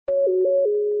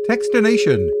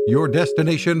Techstination, your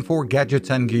destination for gadgets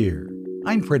and gear.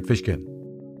 I'm Fred Fishkin.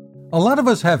 A lot of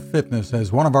us have fitness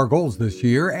as one of our goals this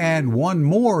year, and One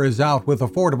More is out with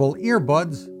affordable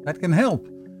earbuds that can help.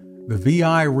 The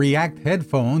VI React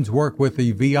headphones work with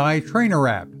the VI Trainer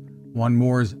app. One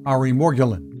More's Ari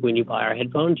Morgulan. When you buy our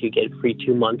headphones, you get free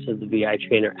 2 months of the VI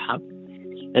Trainer app.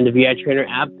 And the VI Trainer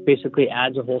app basically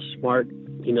adds a whole smart,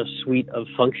 suite of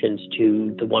functions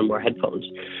to the One More headphones.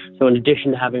 So in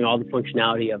addition to having all the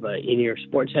functionality of an in-ear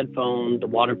sports headphone, the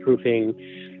waterproofing,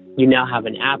 you now have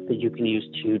an app that you can use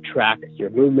to track your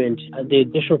movement. The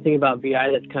additional thing about VI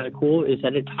that's kind of cool is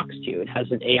that it talks to you. It has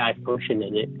an AI function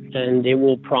in it, and it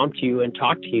will prompt you and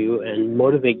talk to you and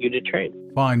motivate you to train.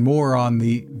 Find more on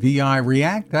the VI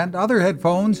React and other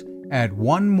headphones at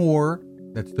OneMore,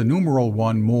 that's the numeral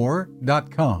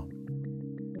onemore.com.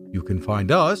 You can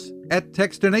find us at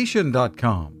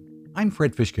Techstination.com. I'm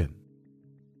Fred Fishkin.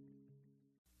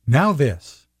 Now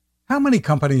this. How many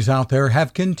companies out there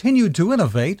have continued to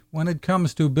innovate when it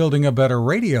comes to building a better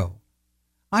radio?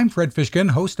 I'm Fred Fishkin,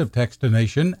 host of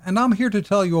Techstination, and I'm here to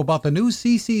tell you about the new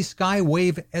CC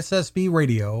Skywave SSB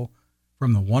radio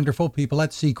from the wonderful people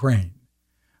at C. Crane.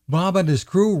 Bob and his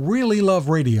crew really love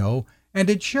radio, and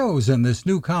it shows in this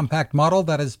new compact model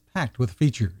that is packed with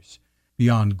features.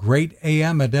 Beyond great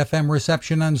AM and FM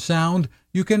reception and sound,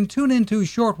 you can tune into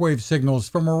shortwave signals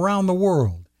from around the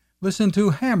world, listen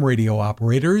to ham radio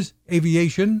operators,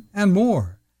 aviation, and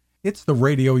more. It's the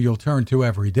radio you'll turn to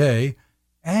every day,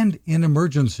 and in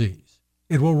emergencies.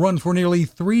 It will run for nearly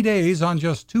 3 days on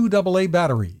just 2 AA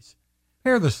batteries.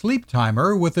 Pair the sleep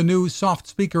timer with the new Soft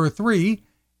Speaker 3,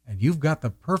 and you've got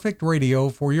the perfect radio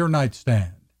for your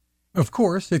nightstand. Of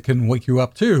course, it can wake you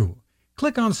up too.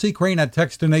 Click on C. Crane at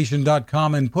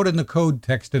Techstination.com and put in the code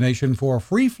Techstination for a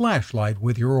free flashlight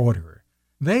with your order.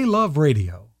 They love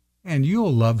radio, and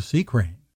you'll love C. Crane.